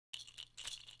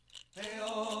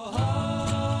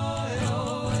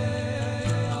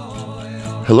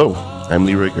Hello, I'm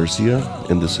Leroy Garcia,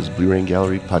 and this is Blue Rain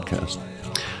Gallery Podcast.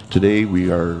 Today we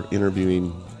are interviewing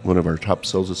one of our top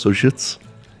sales associates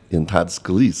in Todd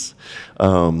Scalise.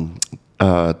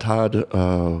 Todd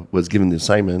was given the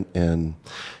assignment and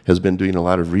has been doing a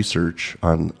lot of research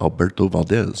on Alberto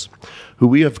Valdés, who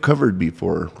we have covered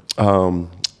before.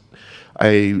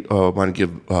 I want to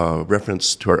give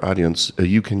reference to our audience.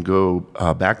 You can go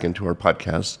back into our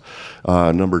podcast,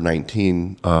 number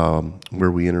 19, where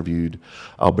we interviewed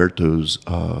Alberto's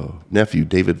nephew,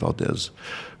 David Valdés,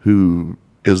 who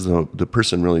is the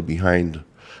person really behind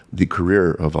the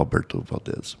career of Alberto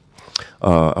Valdés.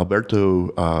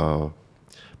 Alberto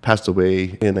passed away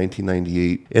in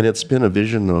 1998, and it's been a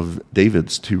vision of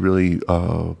David's to really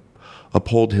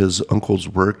uphold his uncle's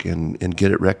work and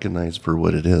get it recognized for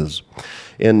what it is.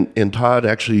 And Todd,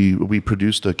 actually, we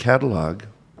produced a catalog,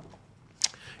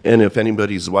 and if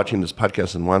anybody's watching this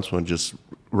podcast and wants one, just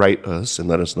write us and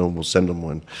let us know, and we'll send them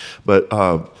one. But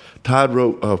Todd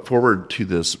wrote forward to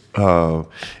this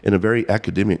in a very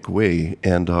academic way,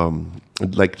 and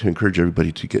I'd like to encourage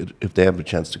everybody to get, if they have a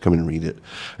chance, to come and read it.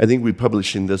 I think we're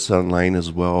publishing this online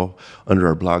as well under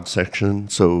our blog section,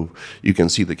 so you can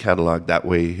see the catalog that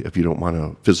way if you don't want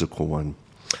a physical one.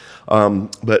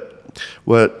 But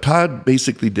what Todd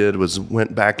basically did was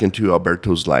went back into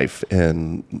Alberto's life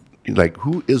and, like,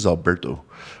 who is Alberto,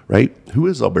 right? Who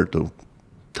is Alberto?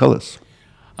 Tell us.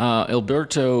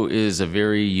 Alberto is a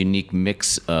very unique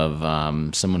mix of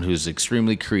someone who's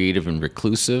extremely creative and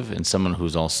reclusive, and someone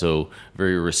who's also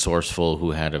very resourceful,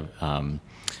 who had a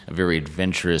very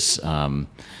adventurous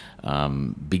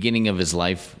beginning of his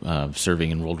life,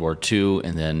 serving in World War II,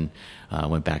 and then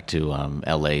went back to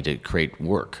L.A. to create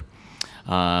work.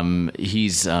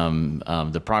 He's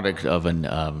the product of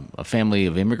a family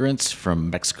of immigrants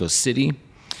from Mexico City.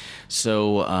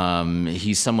 So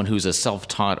he's someone who's a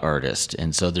self-taught artist,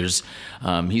 and so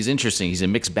he's interesting. He's a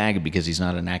mixed bag because he's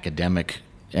not an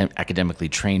academically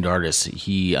trained artist.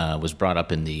 He was brought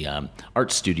up in the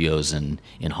art studios in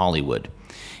Hollywood,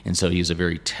 and so he's a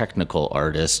very technical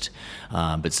artist,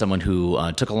 but someone who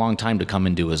took a long time to come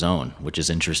into his own, which is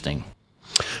interesting.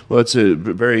 Well, it's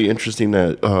very interesting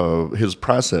that his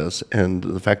process and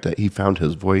the fact that he found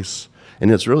his voice. And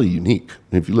it's really unique.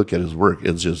 If you look at his work,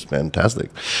 it's just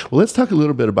fantastic. Well, let's talk a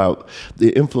little bit about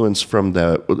the influence from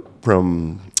the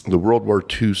World War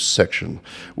II section.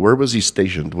 Where was he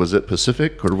stationed? Was it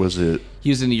Pacific or was it? He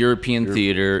was in the European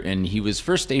theater, and he was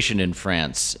first stationed in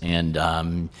France.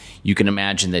 And you can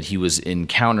imagine that he was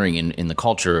encountering in the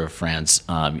culture of France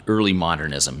early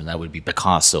modernism, and that would be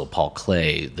Picasso, Paul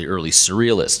Klee, the early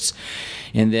surrealists.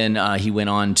 And then he went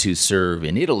on to serve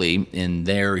in Italy, and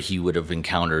there he would have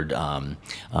encountered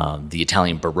the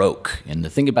Italian Baroque. And the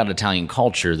thing about Italian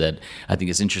culture that I think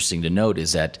is interesting to note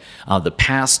is that the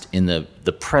past and the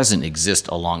present exist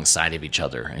alongside of each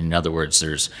other. In other words,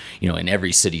 there's, in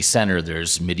every city center,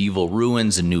 there's medieval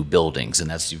ruins and new buildings, and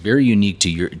that's very unique to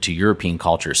European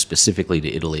culture, specifically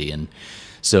to Italy. And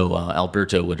so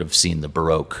Alberto would have seen the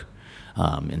Baroque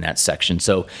in that section.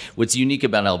 So what's unique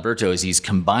about Alberto is he's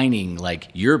combining like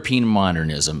European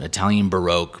modernism, Italian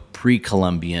Baroque,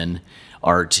 Pre-Columbian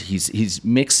art. He's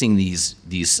mixing these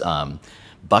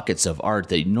buckets of art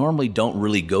that normally don't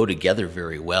really go together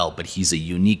very well, but he's a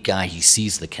unique guy. He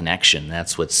sees the connection.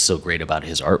 That's what's so great about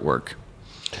his artwork.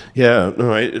 Yeah,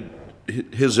 no,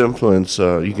 his influence,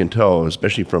 you can tell,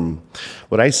 especially from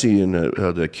what I see in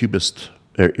the Cubist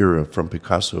era from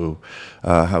Picasso,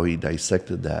 how he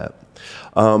dissected that.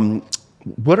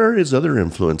 What are his other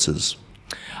influences?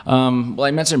 Well,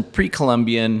 I mentioned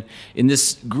Pre-Columbian. In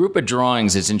this group of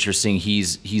drawings, it's interesting.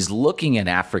 He's looking at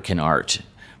African art,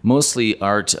 mostly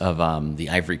art of the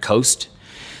Ivory Coast.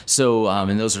 So,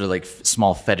 and those are like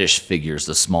small fetish figures,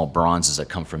 the small bronzes that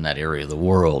come from that area of the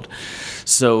world.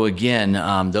 So again,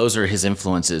 those are his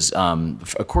influences.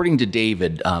 According to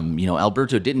David,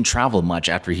 Alberto didn't travel much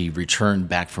after he returned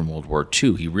back from World War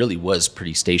II. He really was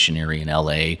pretty stationary in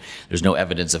L.A. There's no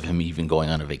evidence of him even going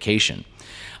on a vacation.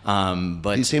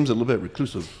 But he seems a little bit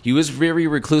reclusive. He was very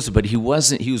reclusive, but he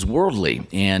wasn't. He was worldly,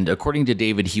 and according to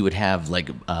David, he would have like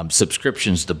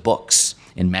subscriptions to books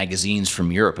and magazines from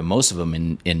Europe, and most of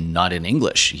them not in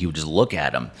English. He would just look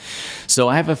at them. So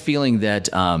I have a feeling that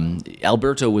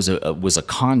Alberto was a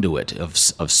conduit of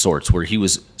sorts, where he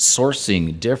was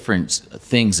sourcing different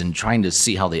things and trying to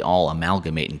see how they all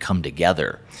amalgamate and come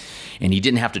together. and he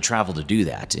didn't have to travel to do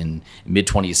that. In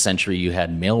mid-20th century, you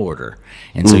had mail order,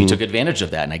 and so he took advantage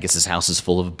of that. And I guess his house is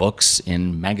full of books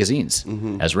and magazines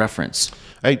as reference.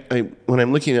 When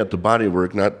I'm looking at the body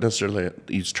work, not necessarily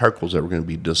these charcoals that we're going to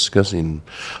be discussing,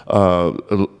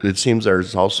 it seems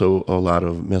there's also a lot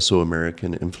of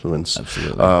Mesoamerican influence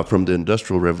from the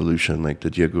Industrial Revolution, like the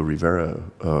Diego Rivera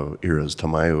eras,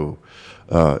 Tamayo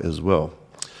as well.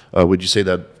 Would you say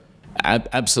that?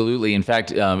 Absolutely. In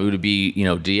fact, it would be,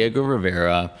 Diego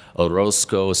Rivera,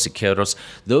 Orozco, Siqueiros.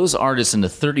 Those artists in the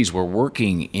 30s were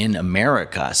working in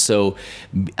America. So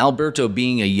Alberto,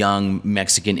 being a young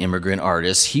Mexican immigrant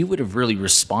artist, he would have really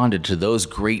responded to those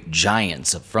great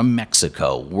giants from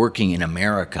Mexico working in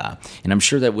America. And I'm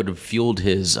sure that would have fueled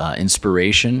his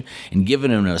inspiration and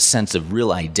given him a sense of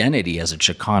real identity as a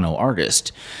Chicano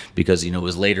artist. Because, it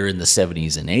was later in the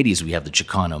 70s and 80s we have the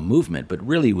Chicano movement, but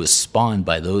really was spawned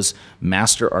by those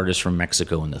master artists from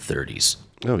Mexico in the 30s.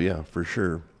 Oh, yeah, for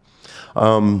sure.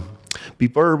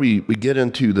 Before we get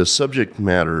into the subject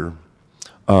matter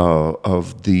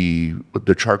of the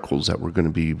charcoals that we're going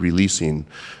to be releasing,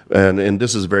 and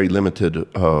this is very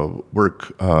limited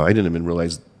work. I didn't even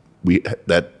realize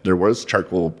that there was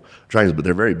charcoal drawings, but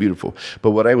they're very beautiful.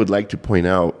 But what I would like to point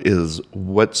out is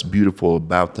what's beautiful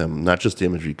about them, not just the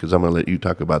imagery, because I'm going to let you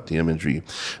talk about the imagery,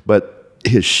 but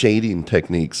his shading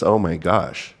techniques. Oh my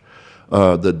gosh.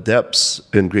 The depths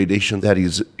and gradation that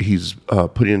he's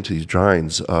putting into these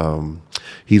drawings,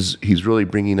 he's really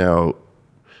bringing out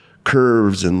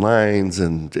curves and lines,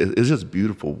 and it's just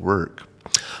beautiful work.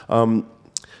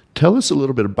 Tell us a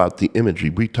little bit about the imagery.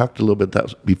 We talked a little bit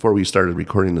before we started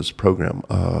recording this program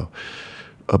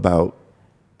about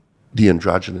the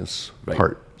androgynous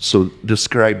part. So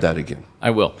describe that again. I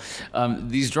will.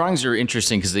 These drawings are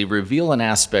interesting because they reveal an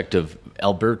aspect of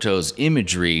Alberto's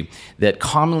imagery that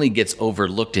commonly gets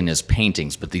overlooked in his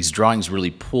paintings, but these drawings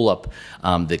really pull up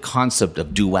the concept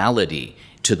of duality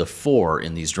to the fore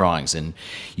in these drawings. And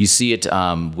you see it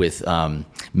with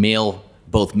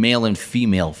both male and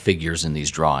female figures in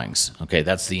these drawings. Okay,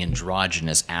 that's the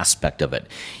androgynous aspect of it.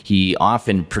 He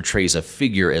often portrays a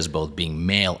figure as both being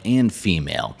male and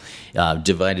female,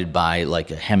 divided by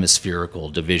like a hemispherical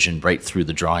division right through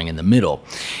the drawing in the middle.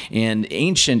 And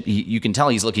you can tell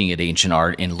he's looking at ancient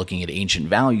art and looking at ancient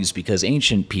values, because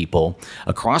ancient people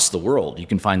across the world, you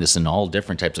can find this in all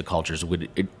different types of cultures,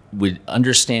 would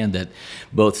understand that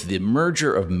both the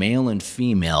merger of male and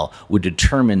female would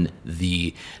determine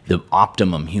the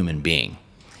optimum human being.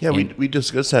 Yeah, we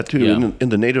discussed that too. Yeah. In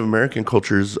the Native American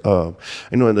cultures, I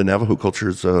know in the Navajo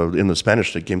cultures, in the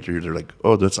Spanish that came through, they're like,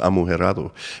 oh, that's amujerado.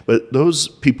 But those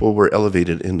people were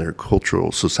elevated in their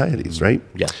cultural societies, right?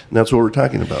 Yeah. And that's what we're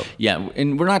talking about. Yeah,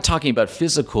 and we're not talking about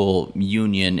physical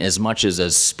union as much as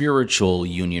a spiritual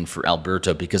union for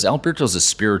Alberto, because Alberto's a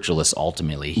spiritualist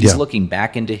ultimately. He's looking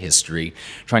back into history,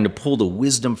 trying to pull the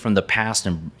wisdom from the past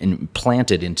and plant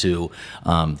it into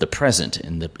the present,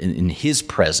 in his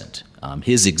present.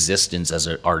 His existence as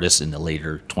an artist in the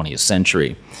later 20th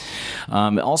century.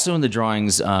 Also in the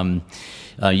drawings,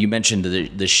 you mentioned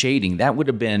the shading. That would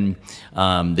have been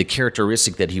the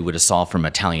characteristic that he would have saw from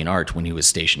Italian art when he was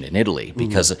stationed in Italy,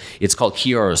 because it's called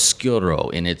chiaroscuro,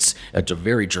 and it's a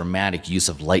very dramatic use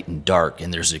of light and dark,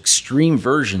 and there's extreme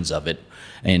versions of it.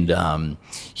 And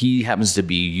he happens to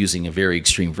be using a very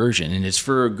extreme version, and it's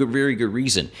for a very good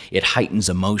reason. It heightens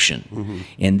emotion.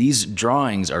 And these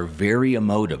drawings are very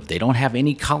emotive. They don't have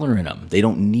any color in them. They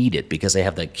don't need it, because they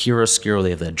have that chiaroscuro, they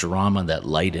have that drama, that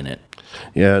light in it.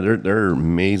 Yeah, they're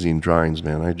amazing drawings,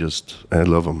 man. I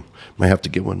love them. Might have to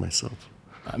get one myself.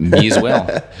 Me as well.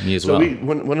 So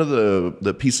one of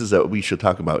the pieces that we should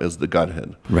talk about is the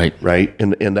Godhead. Right.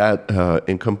 And that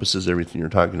encompasses everything you're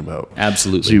talking about.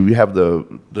 Absolutely. So we have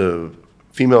the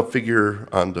female figure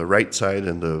on the right side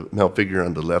and the male figure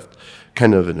on the left,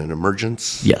 kind of in an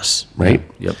emergence. Yes. Right?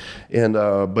 Yep. And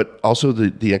but also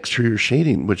the exterior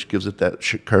shading, which gives it that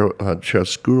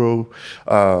chiaroscuro,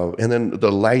 and then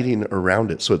the lighting around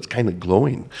it, so it's kind of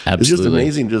glowing. Absolutely. It's just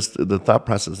amazing, just the thought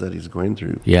process that he's going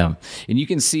through. Yeah. And you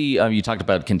can see, you talked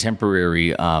about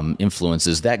contemporary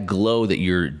influences. That glow that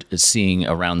you're seeing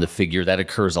around the figure, that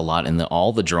occurs a lot in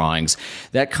all the drawings.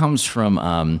 That comes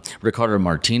from Ricardo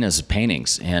Martinez's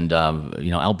paintings. And,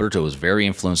 Alberto was very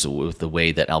influenced with the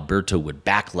way that Alberto would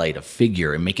backlight a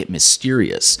figure and make it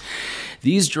mysterious.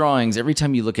 These drawings, every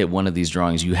time you look at one of these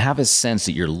drawings, you have a sense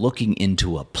that you're looking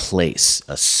into a place,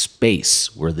 a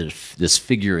space where this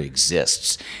figure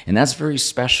exists. And that's very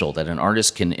special, that an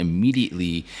artist can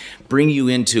immediately bring you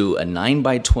into a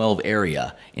 9x12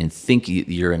 area and think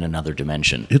you're in another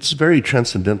dimension. It's very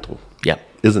transcendental. Yeah.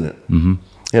 Isn't it? Mm-hmm.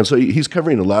 And so he's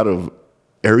covering a lot of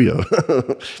area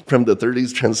from the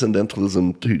 30s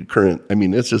transcendentalism to current. I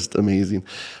mean, it's just amazing.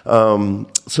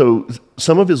 So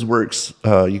some of his works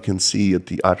you can see at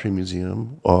the Autry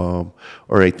Museum, or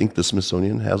I think the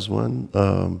Smithsonian has one.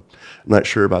 I'm not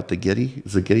sure about the Getty.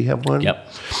 Does the Getty have one? Yep.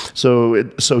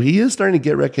 So he is starting to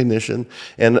get recognition,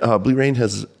 and Blue Rain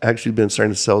has actually been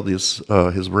starting to sell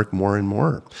his work more and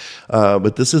more.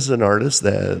 But this is an artist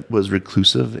that was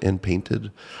reclusive and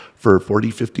painted for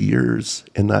 40, 50 years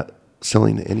and not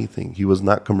selling anything. He was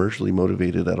not commercially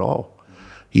motivated at all.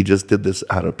 He just did this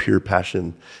out of pure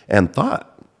passion and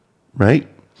thought, right?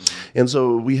 And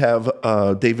so we have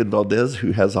David Valdés,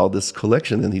 who has all this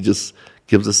collection, and he just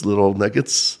gives us little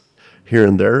nuggets here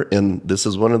and there, and this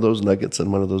is one of those nuggets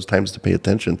and one of those times to pay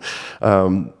attention.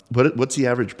 What's the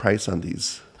average price on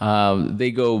these?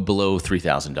 They go below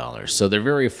 $3,000. So they're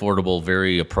very affordable,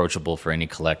 very approachable for any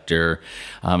collector.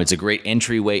 It's a great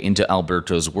entryway into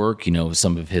Alberto's work.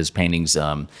 Some of his paintings,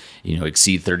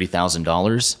 exceed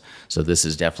 $30,000. So this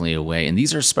is definitely a way. And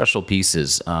these are special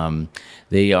pieces.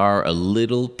 They are a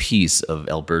little piece of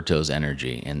Alberto's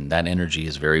energy, and that energy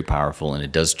is very powerful, and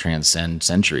it does transcend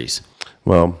centuries.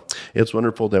 Well, it's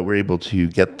wonderful that we're able to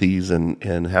get these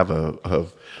and have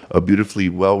a beautifully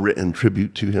well-written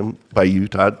tribute to him by you,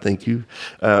 Todd. Thank you.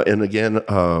 And again,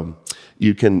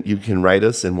 you can write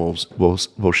us, and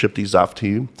we'll ship these off to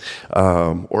you,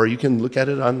 or you can look at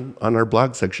it on our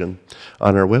blog section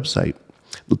on our website.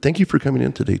 Well, thank you for coming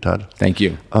in today, Todd. Thank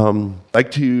you. I'd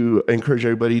like to encourage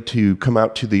everybody to come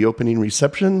out to the opening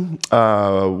reception,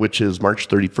 which is March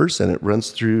 31st, and it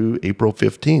runs through April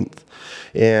 15th.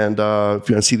 And if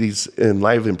you want to see these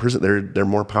live in person, they're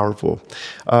more powerful.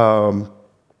 I'd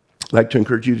like to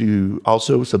encourage you to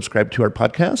also subscribe to our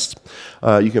podcast.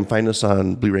 You can find us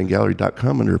on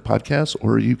blueraingallery.com under podcasts,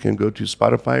 or you can go to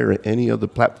Spotify or any other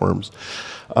platforms.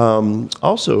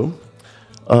 Also,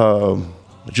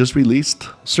 just released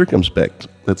Circumspect.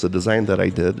 That's a design that I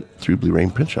did through Blue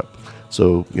Rain Print Shop.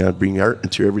 So, bring art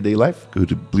into your everyday life. Go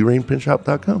to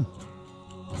bluerainprintshop.com.